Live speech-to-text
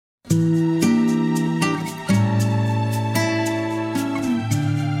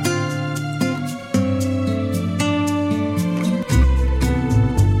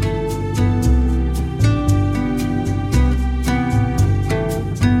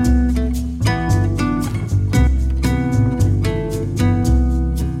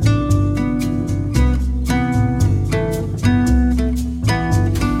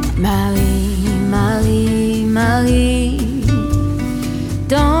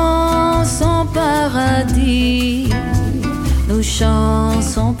a dit nos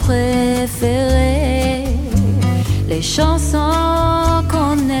chansons préférées, les chansons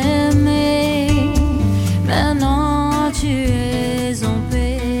qu'on aimait. Maintenant tu es en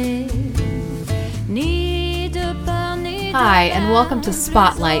paix, ni de peur ni de Hi, and welcome to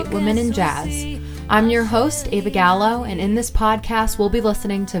Spotlight, Women in Jazz. I'm your host, Ava Gallo, and in this podcast, we'll be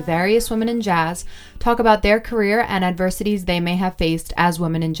listening to various women in jazz talk about their career and adversities they may have faced as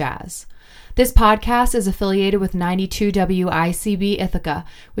women in jazz. This podcast is affiliated with 92 WICB Ithaca,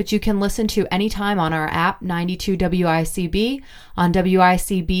 which you can listen to anytime on our app, 92 WICB, on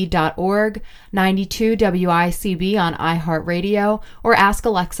WICB.org, 92 WICB on iHeartRadio, or ask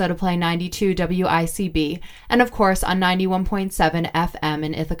Alexa to play 92 WICB, and of course on 91.7 FM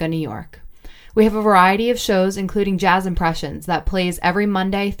in Ithaca, New York. We have a variety of shows, including Jazz Impressions, that plays every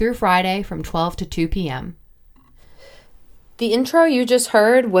Monday through Friday from 12 to 2 p.m. The intro you just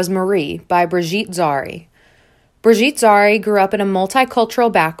heard was Marie by Brigitte Zari. Brigitte Zari grew up in a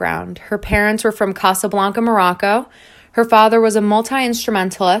multicultural background. Her parents were from Casablanca, Morocco. Her father was a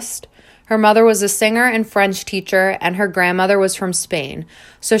multi-instrumentalist. Her mother was a singer and French teacher, and her grandmother was from Spain.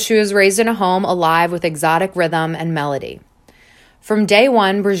 So she was raised in a home alive with exotic rhythm and melody. From day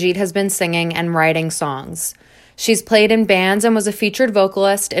one, Brigitte has been singing and writing songs. She's played in bands and was a featured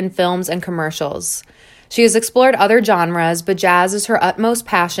vocalist in films and commercials. She has explored other genres, but jazz is her utmost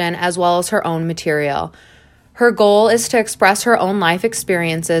passion as well as her own material. Her goal is to express her own life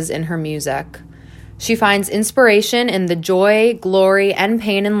experiences in her music. She finds inspiration in the joy, glory, and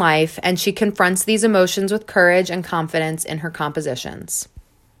pain in life, and she confronts these emotions with courage and confidence in her compositions.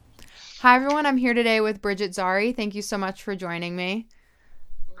 Hi, everyone. I'm here today with Brigitte Zari. Thank you so much for joining me.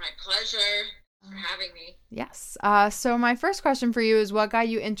 My pleasure for having me. Yes. So my first question for you is, what got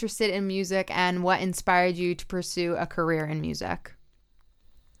you interested in music and what inspired you to pursue a career in music?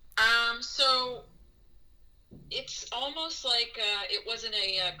 So it's almost like it wasn't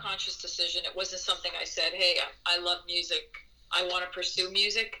a conscious decision. It wasn't something I said, hey, I love music, I want to pursue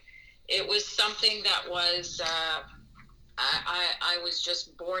music. It was something that was... I was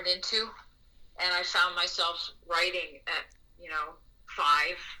just born into, and I found myself writing at 5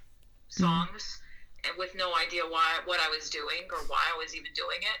 songs, and with no idea what I was doing or why I was even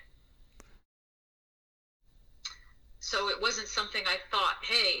doing it. So it wasn't something I thought,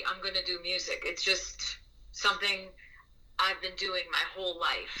 hey, I'm going to do music. It's just something I've been doing my whole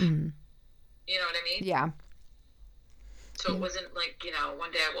life. Mm-hmm. You know what I mean? Yeah. So it wasn't like,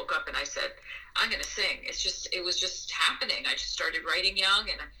 one day I woke up and I said, I'm going to sing. It was just happening. I just started writing young,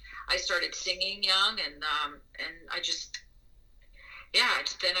 and I started singing young, and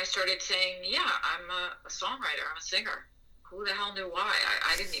then I started saying, yeah, I'm a songwriter, I'm a singer. Who the hell knew why?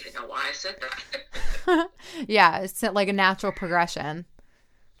 I didn't even know why I said that. Yeah, it's like a natural progression.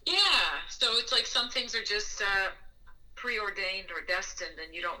 Yeah, so it's like some things are just preordained or destined,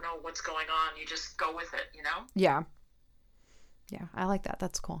 and you don't know what's going on. You just go with it, Yeah. Yeah, I like that.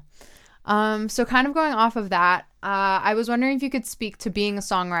 That's cool. So kind of going off of that, I was wondering if you could speak to being a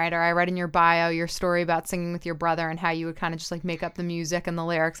songwriter. I read in your bio your story about singing with your brother and how you would kind of just like make up the music and the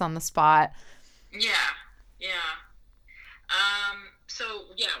lyrics on the spot. Yeah.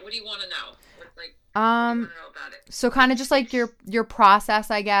 What do you want to know? What do you want to know about it? So kind of just like your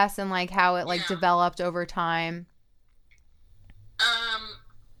process, I guess, and like how it like developed over time.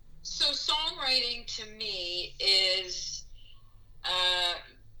 So songwriting to me is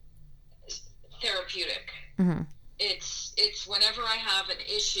therapeutic. Mm-hmm. It's whenever I have an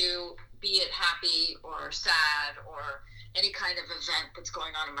issue, be it happy or sad or any kind of event that's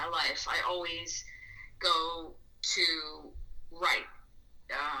going on in my life, I always go to write.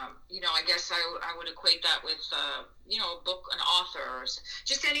 I guess I would equate that with a book, an author, or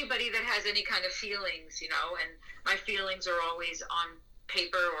just anybody that has any kind of feelings, and my feelings are always on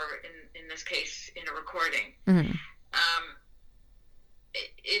paper or in this case in a recording. Mm-hmm.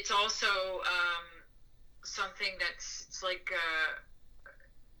 It's also something that's like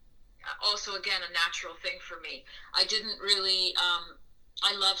also again a natural thing for me. I didn't really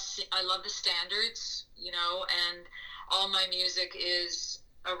I love the standards, and all my music is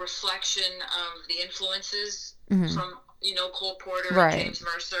a reflection of the influences from Cole Porter, right, and James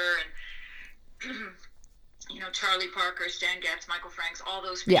Mercer, and Charlie Parker, Stan Getz, Michael Franks, all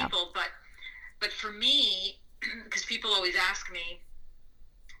those people. Yeah. But for me, because people always ask me,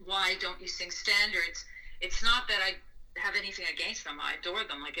 why don't you sing standards? It's not that I have anything against them. I adore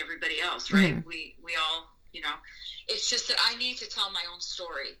them like everybody else, right? Mm-hmm. We all, it's just that I need to tell my own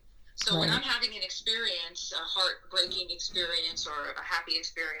story. So when I'm having an experience, a heartbreaking experience or a happy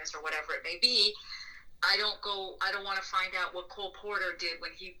experience or whatever it may be, I don't want to find out what Cole Porter did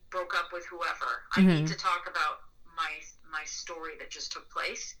when he broke up with whoever. I need to talk about my story that just took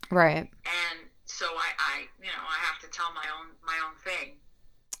place. Right. And so I have to tell my own thing.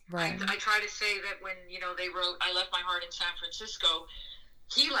 Right. I try to say that when, they wrote, I left my heart in San Francisco,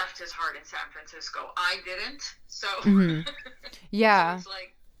 he left his heart in San Francisco. I didn't. So, yeah. So it's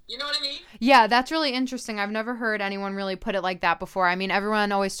like, you know what I mean? Yeah, that's really interesting. I've never heard anyone really put it like that before. I mean,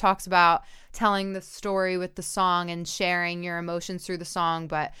 everyone always talks about telling the story with the song and sharing your emotions through the song,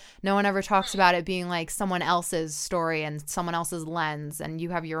 but no one ever talks about it being like someone else's story and someone else's lens, and you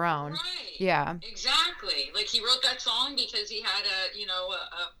have your own. Right. Yeah. Exactly. Like, he wrote that song because he had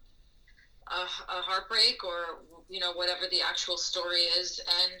a heartbreak, or whatever the actual story is,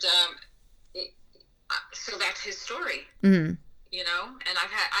 and so that's his story. Mm-hmm. And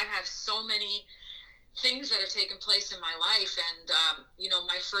I've had so many things that have taken place in my life, and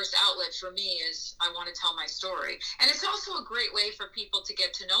my first outlet for me is I want to tell my story, and it's also a great way for people to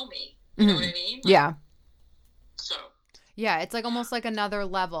get to know me. You know what I mean? Yeah. So. Yeah, it's like almost like another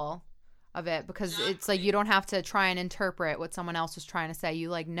level of it, because it's like you don't have to try and interpret what someone else was trying to say. You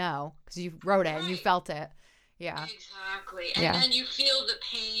know, because you wrote it and you felt it. Yeah. Exactly. And then you feel the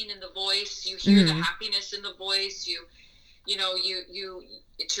pain in the voice. You hear the happiness in the voice. You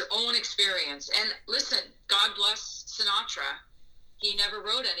it's your own experience. And listen, God bless Sinatra. He never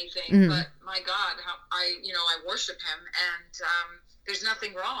wrote anything, but my God, how I worship him, and there's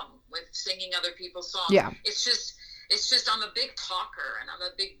nothing wrong with singing other people's songs. Yeah. It's just I'm a big talker, and I'm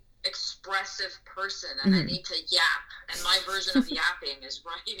a big expressive person, and I need to yap, and my version of yapping is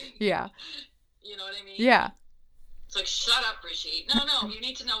writing. Yeah. You know what I mean? Yeah. It's like, shut up, Brigitte. No, you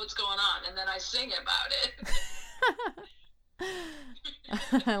need to know what's going on, and then I sing about it.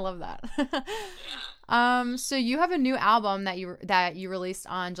 I love that. Yeah. So you have a new album that you released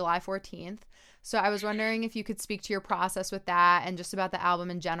on July 14th. So I was wondering if you could speak to your process with that, and just about the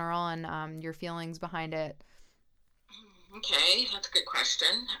album in general, and your feelings behind it. Okay, that's a good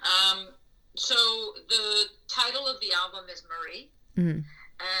question. So the title of the album is Marie, and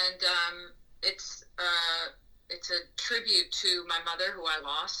it's a tribute to my mother, who I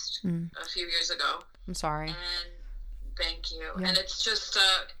lost a few years ago. I'm sorry. And thank you. Yeah. And it's just,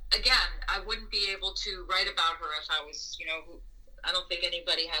 again, I wouldn't be able to write about her if I was, I don't think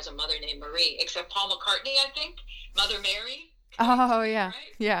anybody has a mother named Marie, except Paul McCartney, I think. Mother Mary. Oh, yeah.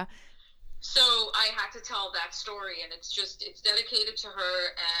 Right? Yeah. So I had to tell that story, and it's dedicated to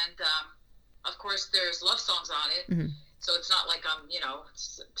her, and of course there's love songs on it. Mm-hmm. So it's not like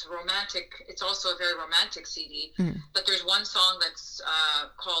it's romantic. It's also a very romantic CD. Mm-hmm. But there's one song that's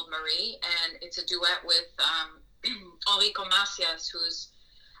called Marie, and it's a duet with Enrico Macias, who's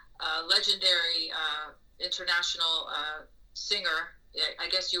a legendary international singer. I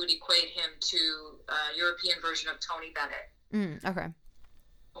guess you would equate him to a European version of Tony Bennett. Okay.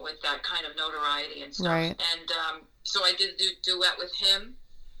 With that kind of notoriety and stuff. Right. And so I did a duet with him,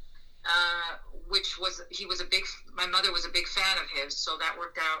 my mother was a big fan of his, so that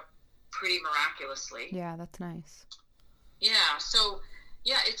worked out pretty miraculously. Yeah, that's nice. Yeah, so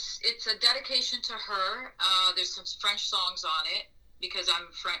yeah, it's a dedication to her. There's some French songs on it, because I'm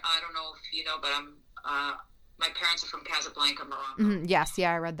I don't know if you know, but my parents are from Casablanca, Morocco. Mm-hmm. Yes,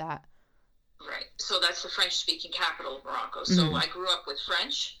 yeah, I read that. Right. So that's the French-speaking capital of Morocco. So I grew up with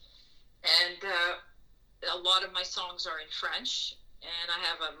French, and a lot of my songs are in French, and I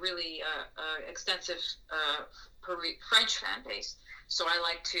have a really extensive French fan base. So I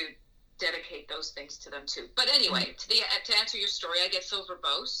like to dedicate those things to them too. But anyway, to answer your story, I get so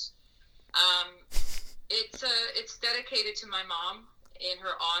verbose. It's dedicated to my mom in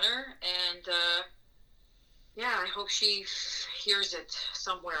her honor, and yeah, I hope she hears it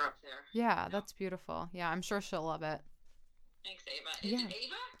somewhere up there. Yeah, that's beautiful. Yeah, I'm sure she'll love it. Thanks, Ava. Is it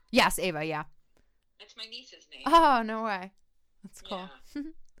Ava? Yes, Ava, yeah. That's my niece's name. Oh, no way. That's cool.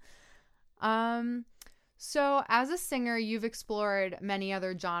 Yeah. So as a singer, you've explored many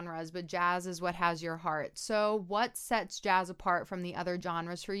other genres, but jazz is what has your heart. So what sets jazz apart from the other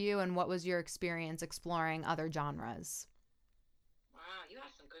genres for you, and what was your experience exploring other genres? Wow, you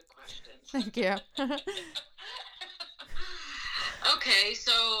have some good questions. Thank you. Okay,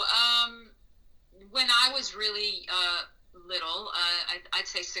 so when I was really little, I'd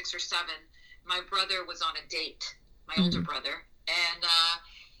say 6 or 7, my brother was on a date, my older brother, and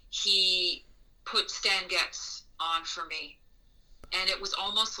he put Stan Getz on for me, and it was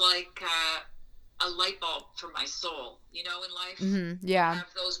almost like a light bulb for my soul. You know, in life, yeah, you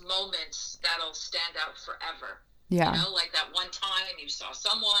have those moments that'll stand out forever. Yeah, you know, like that one time you saw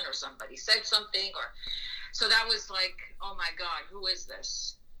someone or somebody said something, or so that was like, oh my God, who is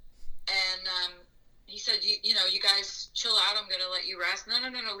this? And he said, you know, you guys chill out. I'm going to let you rest. No,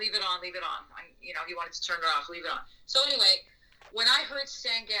 leave it on. You know, he wanted to turn it off, leave it on. So anyway, when I heard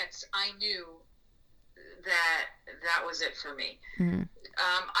Stan Getz, I knew that was it for me. Mm-hmm.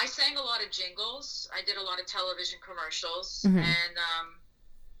 I sang a lot of jingles. I did a lot of television commercials, mm-hmm. and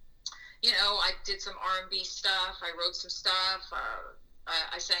you know, I did some R&B stuff. I wrote some stuff.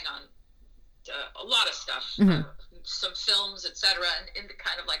 I sang on a lot of stuff, mm-hmm. Some films, etc., and in the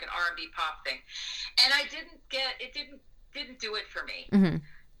kind of like an R&B pop thing. And I didn't do it for me. Mm-hmm.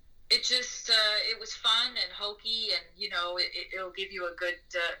 It just it was fun and hokey, and you know, it'll give you a good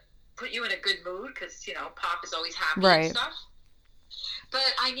put you in a good mood, because you know, pop is always happy right. and stuff.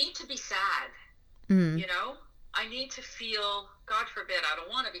 But I need to be sad. Mm-hmm. You know, I need to feel. God forbid, I don't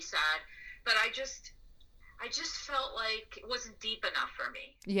want to be sad, but I just felt like it wasn't deep enough for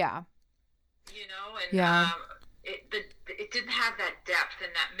me. Yeah. You know, and yeah. It didn't have that depth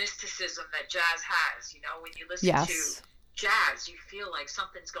and that mysticism that jazz has. You know, when you listen yes. to jazz, you feel like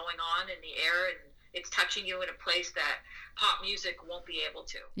something's going on in the air, and it's touching you in a place that pop music won't be able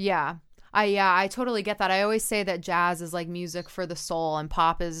to. Yeah. I totally get that. I always say that jazz is like music for the soul, and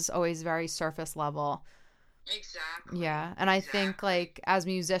pop is always very surface level. Exactly. Yeah. And I think like as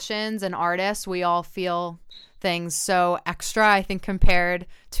musicians and artists, we all feel things so extra, I think, compared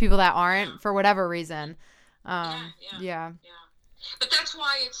to people that aren't for whatever reason. Yeah. But that's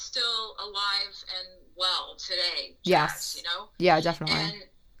why it's still alive and well today. Jazz, yes. You know? Yeah, definitely.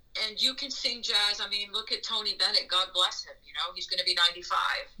 And you can sing jazz. I mean, look at Tony Bennett. God bless him. You know, he's going to be 95.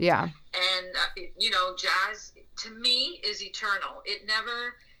 Yeah. And, you know, jazz, to me, is eternal.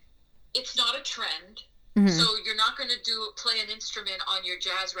 It's not a trend. Mm-hmm. So you're not going to play an instrument on your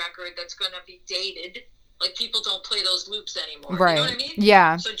jazz record that's going to be dated. Like, people don't play those loops anymore. Right. You know what I mean?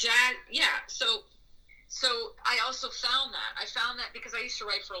 Yeah. So jazz, yeah. So I also found that. I found that because I used to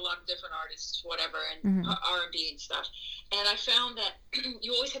write for a lot of different artists, whatever, and mm-hmm. R&B and stuff. And I found that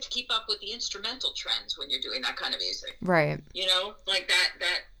you always have to keep up with the instrumental trends when you're doing that kind of music. Right. You know, like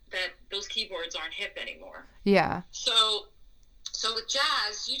that those keyboards aren't hip anymore. Yeah. So with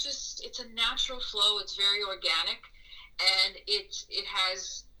jazz, it's a natural flow. It's very organic, and it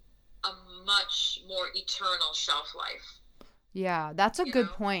has a much more eternal shelf life. Yeah, that's a good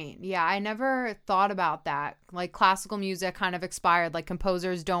point. Yeah, I never thought about that. Like classical music kind of expired. Like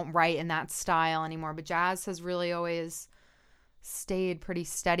composers don't write in that style anymore, but jazz has really always stayed pretty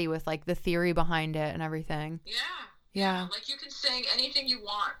steady with like the theory behind it and everything. Yeah. Like you can sing anything you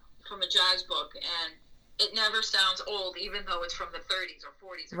want from a jazz book, and it never sounds old, even though it's from the 30s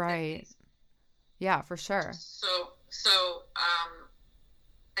or 40s or right. 50s. Yeah, for sure. So,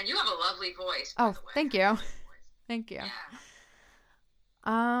 and you have a lovely voice. Oh, thank you. Thank you. Yeah.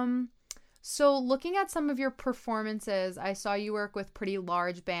 So looking at some of your performances, I saw you work with pretty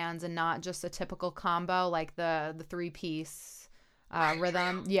large bands and not just a typical combo like the 3-piece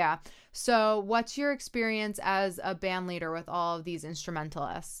rhythm. True. Yeah. So what's your experience as a band leader with all of these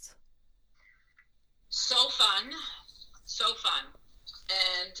instrumentalists? So fun,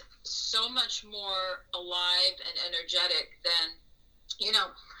 and so much more alive and energetic than, you know,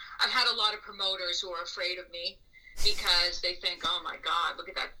 I've had a lot of promoters who are afraid of me because they think, oh my God, look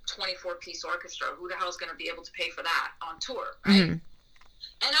at that 24-piece orchestra. Who the hell is going to be able to pay for that on tour, right? Mm-hmm. And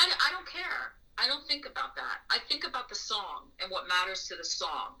I don't care. I don't think about that. I think about the song and what matters to the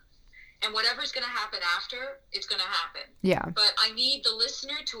song. And whatever's going to happen after, it's going to happen. Yeah. But I need the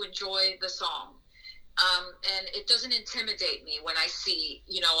listener to enjoy the song. And it doesn't intimidate me when I see,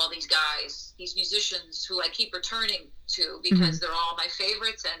 you know, all these guys, these musicians who I keep returning to because mm-hmm. they're all my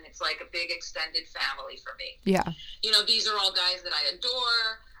favorites, and it's like a big extended family for me. Yeah. You know, these are all guys that I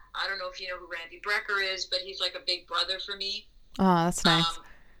adore. I don't know if you know who Randy Brecker is, but he's like a big brother for me. Oh, that's nice.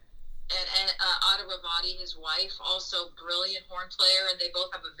 And Ada Ravati, his wife, also brilliant horn player, and they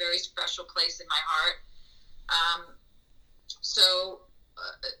both have a very special place in my heart.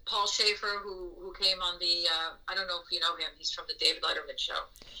 Paul Schaefer, who came on the, I don't know if you know him, he's from the David Letterman show.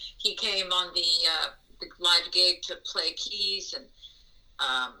 He came on the live gig to play keys, and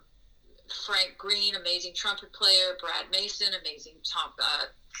Frank Green, amazing trumpet player, Brad Mason, amazing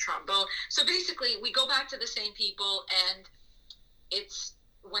trombone. So basically, we go back to the same people, and it's,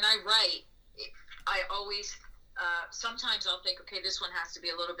 when I write, I always, sometimes I'll think, okay, this one has to be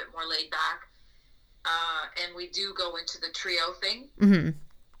a little bit more laid back. And we do go into the trio thing, mm-hmm.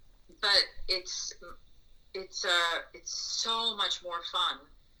 but it's so much more fun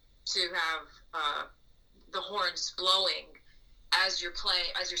to have the horns blowing as you're playing,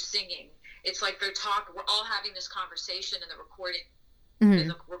 as you're singing. It's like we're all having this conversation in the recording, mm-hmm. in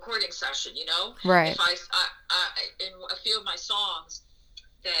the recording session. You know, right? If I in a few of my songs,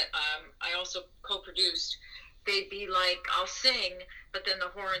 that I also co-produced, they'd be like, I'll sing, but then the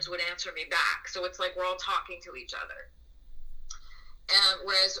horns would answer me back. So it's like we're all talking to each other.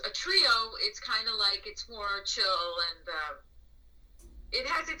 Whereas a trio, it's kind of like it's more chill, and it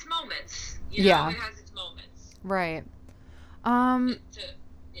has its moments. You know, it has its moments. Right.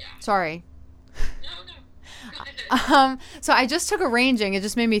 Yeah. Sorry. No. So I just took arranging. It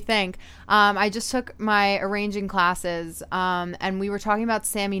just made me think. I just took my arranging classes, and we were talking about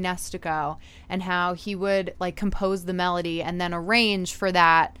Sammy Nestico and how he would like compose the melody and then arrange for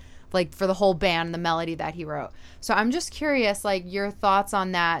that, like for the whole band, the melody that he wrote. So I'm just curious, like your thoughts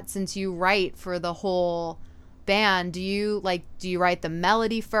on that, since you write for the whole band. Do you write the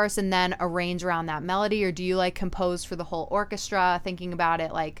melody first and then arrange around that melody, or do you like compose for the whole orchestra, thinking about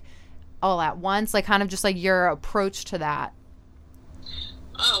it like all at once, like kind of just like your approach to that?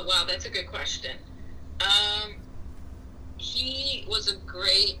 Oh, wow, that's a good question. He was a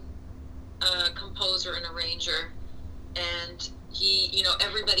great composer and arranger, and he, you know,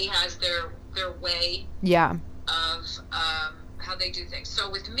 everybody has their way of how they do things. So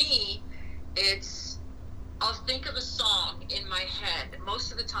with me, I'll think of a song in my head.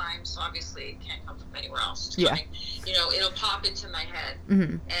 Most of the times, obviously, it can't come from anywhere else. You know, it'll pop into my head.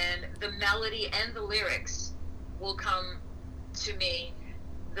 Mm-hmm. And the melody and the lyrics will come to me.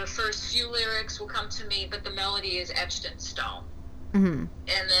 The first few lyrics will come to me, but the melody is etched in stone. Mm-hmm. And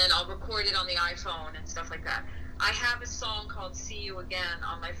then I'll record it on the iPhone and stuff like that. I have a song called See You Again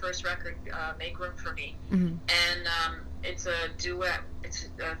on my first record, Make Room for Me. Mm-hmm. And it's a duet. It's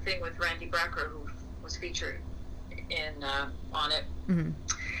a thing with Randy Brecker, who was featured on it. Mm-hmm.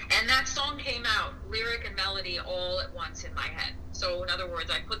 And that song came out, lyric and melody, all at once in my head. So in other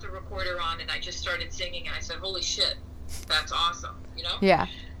words, I put the recorder on and I just started singing, and I said, holy shit, that's awesome, you know? Yeah.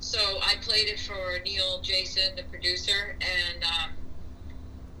 So I played it for Neil Jason, the producer, and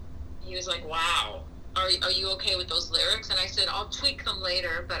he was like, wow, are you okay with those lyrics? And I said, I'll tweak them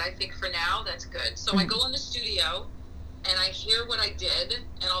later, but I think for now that's good. So I go in the studio and I hear what I did,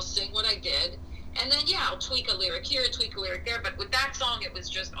 and I'll sing what I did. And then, I'll tweak a lyric here, tweak a lyric there. But with that song, it was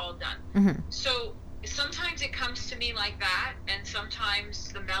just all done. Mm-hmm. So sometimes it comes to me like that, and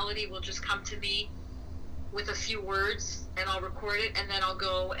sometimes the melody will just come to me with a few words, and I'll record it, and then I'll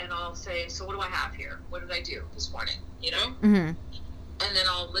go and I'll say, so what do I have here? What did I do this morning? You know? Mm-hmm. And then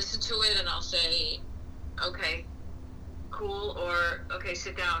I'll listen to it, and I'll say, okay, cool, or okay,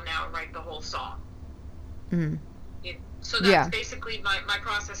 sit down now and write the whole song. Mm-hmm. So that's basically my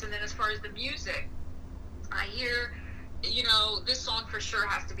process. And then as far as the music, I hear, you know, this song for sure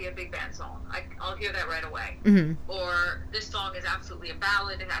has to be a big band song. I'll hear that right away. Mm-hmm. Or this song is absolutely a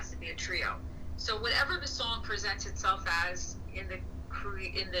ballad. It has to be a trio. So whatever the song presents itself as in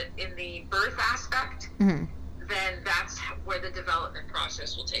the birth aspect, mm-hmm. then that's where the development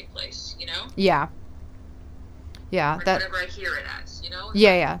process will take place. You know? Yeah. Yeah. Like whatever I hear it as. You know?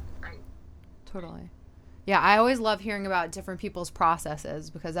 Yeah. Right. Totally. Yeah, I always love hearing about different people's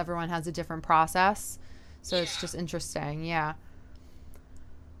processes because everyone has a different process. So it's just interesting. Yeah.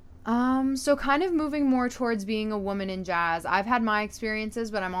 So kind of moving more towards being a woman in jazz. I've had my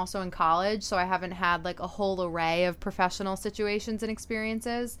experiences, but I'm also in college, so I haven't had like a whole array of professional situations and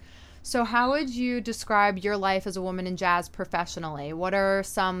experiences. So how would you describe your life as a woman in jazz professionally? What are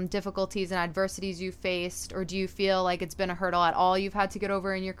some difficulties and adversities you faced, or do you feel like it's been a hurdle at all you've had to get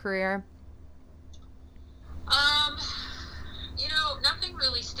over in your career? You know, nothing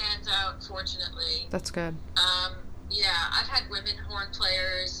really stands out, fortunately. That's good. I've had women horn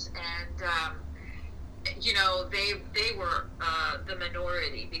players, and you know, they were the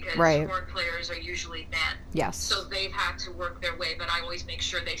minority because horn players are usually men. Yes. So they've had to work their way, but I always make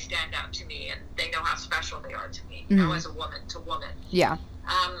sure they stand out to me and they know how special they are to me, you know, as a woman to woman. Yeah.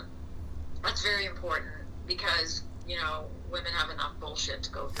 That's very important because, you know, women have enough bullshit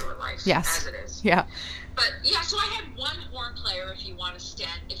to go through in life as it is. Yeah. But so I had one horn player, if you want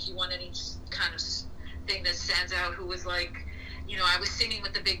any kind of thing that stands out, who was like, you know, I was singing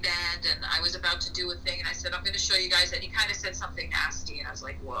with the big band and I was about to do a thing and I said, I'm going to show you guys, and he kind of said something nasty and I was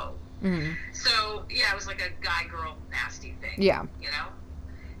like, whoa. Mm-hmm. So it was like a guy-girl nasty thing. Yeah. You know?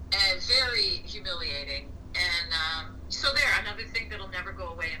 And very humiliating. And so another thing that'll never go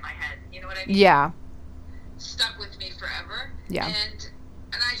away in my head. You know what I mean? Yeah. Stuck with me forever. Yeah. And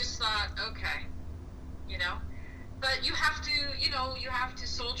I just thought, okay, you know, but you have to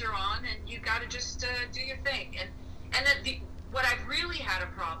soldier on, and you got to just do your thing. And then what I've really had a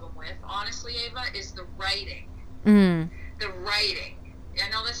problem with, honestly, Ava, is the writing. Mm. The writing. I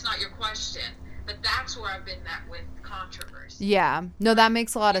know that's not your question, but that's where I've been met with controversy. Yeah. No, that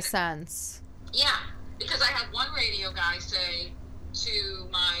makes a lot of sense. Yeah, because I had one radio guy say, to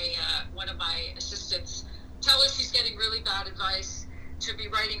my one of my assistants, tell her she's getting really bad advice to be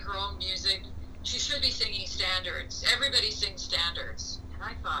writing her own music. She should be singing standards. Everybody sings standards. And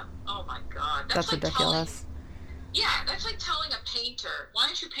I thought, oh my God, That's like ridiculous. that's like telling a painter, why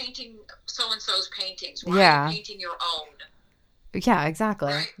aren't you painting so-and-so's paintings? Why Yeah. are you painting your own? Yeah,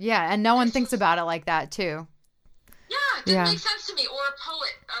 exactly. Right? Yeah, and no one thinks about it like that too. Yeah, it didn't Yeah. make sense to me. Or a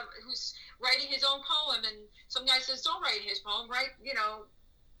poet who's writing his own poem, and some guy says, don't write his poem, write,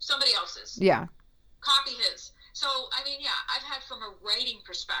 somebody else's. Yeah. Copy his. So, I mean, yeah, I've had, from a writing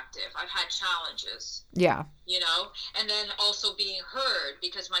perspective, I've had challenges, Yeah. and then also being heard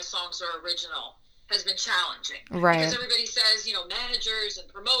because my songs are original has been challenging. Right. Because everybody says, managers and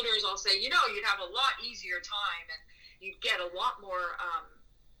promoters all say, you'd have a lot easier time and you'd get a lot more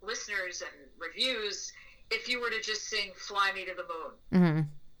listeners and reviews if you were to just sing Fly Me to the Moon. Mm-hmm.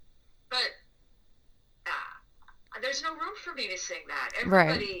 But there's no room for me to sing that. Right.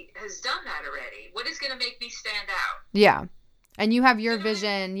 Everybody has done that already. What is going to make me stand out? Yeah. And you have your You know what I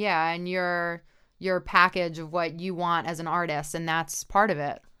vision, yeah, and your package of what you want as an artist, and that's part of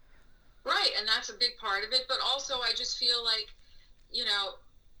it. Right, and that's a big part of it. But also, I just feel like,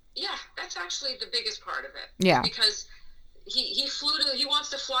 that's actually the biggest part of it. Yeah. Because he wants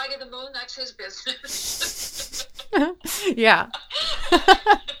to fly to the moon. That's his business. Yeah.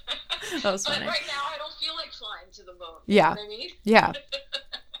 That was But funny. right now, I don't feel like flying to the moon. Yeah. You know what I mean? Yeah.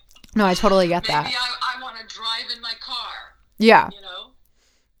 No, I totally get Maybe that. I want to drive in my car. Yeah.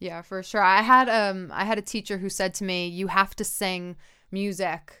 Yeah, for sure. I had a teacher who said to me, you have to sing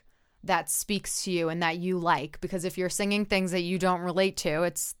music that speaks to you and that you like, because if you're singing things that you don't relate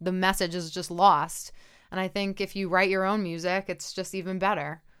to, the message is just lost. And I think if you write your own music, it's just even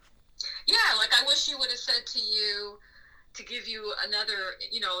better. Yeah, like I wish you would have said to you, to give you another,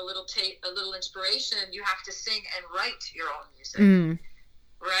 a little inspiration, you have to sing and write your own music.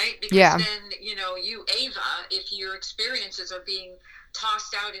 Right? Because then, you, Ava, if your experiences are being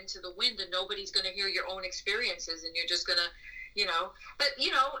tossed out into the wind and nobody's going to hear your own experiences and you're just going to, but,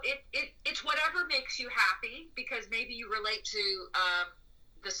 it's whatever makes you happy, because maybe you relate to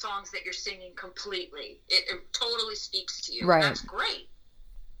the songs that you're singing completely. It totally speaks to you. Right. That's great.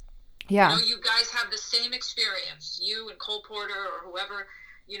 Yeah. You guys have the same experience. You and Cole Porter or whoever,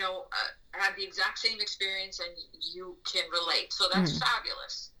 have the exact same experience and you can relate. So that's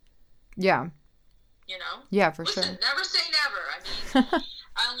fabulous. Yeah. Yeah, for Listen, sure. never say never. I mean,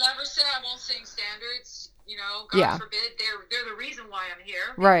 I'll never say I won't sing standards. God forbid. They're the reason why I'm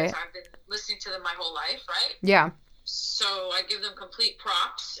here. Right. Because I've been listening to them my whole life, right? Yeah. So I give them complete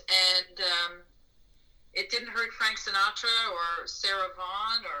props. And it didn't hurt Frank Sinatra or Sarah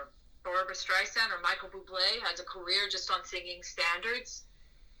Vaughan or Barbra Streisand or Michael Bublé has a career just on singing standards.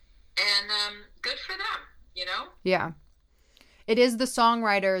 And good for them, Yeah. It is the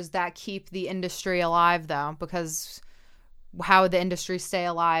songwriters that keep the industry alive, though, because how would the industry stay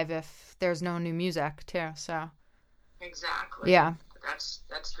alive if there's no new music, too? So. Exactly. Yeah. That's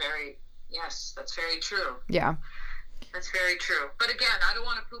very true. Yeah. That's very true. But again, I don't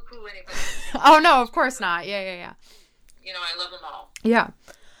want to poo-poo anybody. Oh, no, of course not. Yeah. I love them all. Yeah.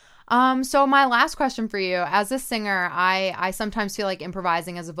 So my last question for you, as a singer, I sometimes feel like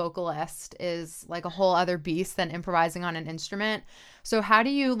improvising as a vocalist is like a whole other beast than improvising on an instrument. So how do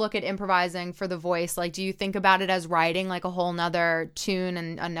you look at improvising for the voice? Like, do you think about it as writing like a whole nother tune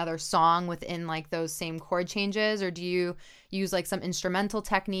and another song within like those same chord changes? Or do you use like some instrumental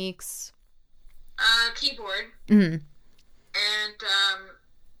techniques? Keyboard. Mm-hmm. And,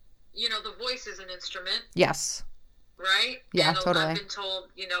 the voice is an instrument. Yes. Right? Yeah, and totally. I've been told,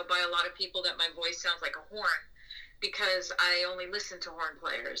 by a lot of people that my voice sounds like a horn because I only listen to horn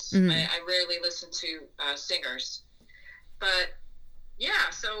players. Mm-hmm. I rarely listen to singers. But yeah,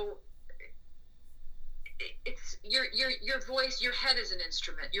 so it's your voice, your head is an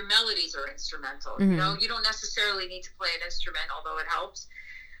instrument. Your melodies are instrumental. Mm-hmm. You don't necessarily need to play an instrument, although it helps.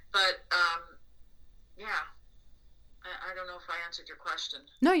 But yeah. I don't know if I answered your question.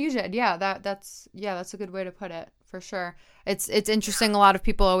 No, you did. Yeah, that's a good way to put it, for sure. It's interesting. Yeah. A lot of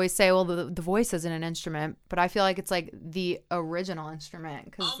people always say, well, the voice isn't an instrument, but I feel like it's like the original instrument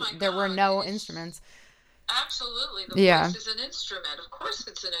because there were no instruments. Absolutely. The voice is an instrument. Of course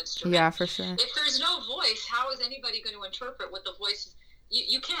it's an instrument. Yeah, for sure. If there's no voice, how is anybody going to interpret what the voice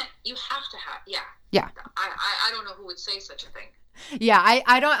you can't, you have to have, Yeah. I don't know who would say such a thing. Yeah,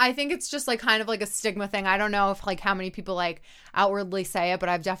 I think it's just like kind of like a stigma thing. I don't know if like how many people like outwardly say it, but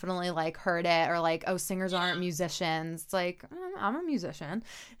I've definitely like heard it, or like, oh, singers aren't musicians. It's like, I'm a musician.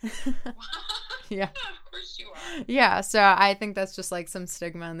 Yeah. Of course you are. Yeah, so I think that's just like some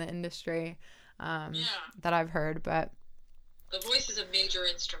stigma in the industry that I've heard. But The voice is a major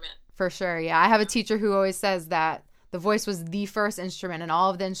instrument. For sure, yeah. I have a teacher who always says that the voice was the first instrument, and all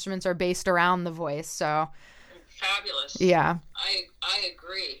of the instruments are based around the voice, so... Fabulous. Yeah. I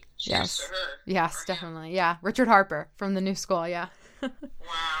agree. Cheers to her. Yes, definitely. Yeah. Richard Harper from the New School, yeah. Wow.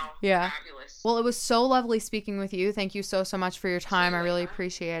 Yeah. Fabulous. Well, it was so lovely speaking with you. Thank you so much for your time. I really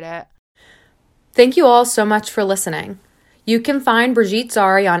appreciate it. Thank you all so much for listening. You can find Brigitte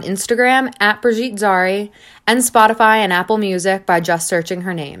Zari on Instagram @Brigitte Zari and Spotify and Apple Music by just searching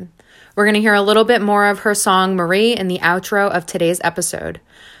her name. We're going to hear a little bit more of her song Marie in the outro of today's episode.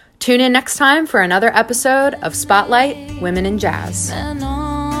 Tune in next time for another episode of Spotlight Women in Jazz.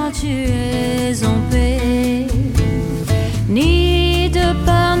 Maintenant tu es en paix, ni de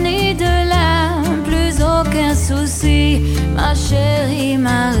peur ni de larmes, plus aucun souci, ma chérie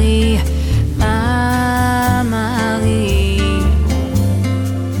Marie, ma Marie.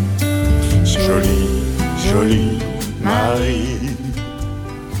 Jolie, jolie Marie.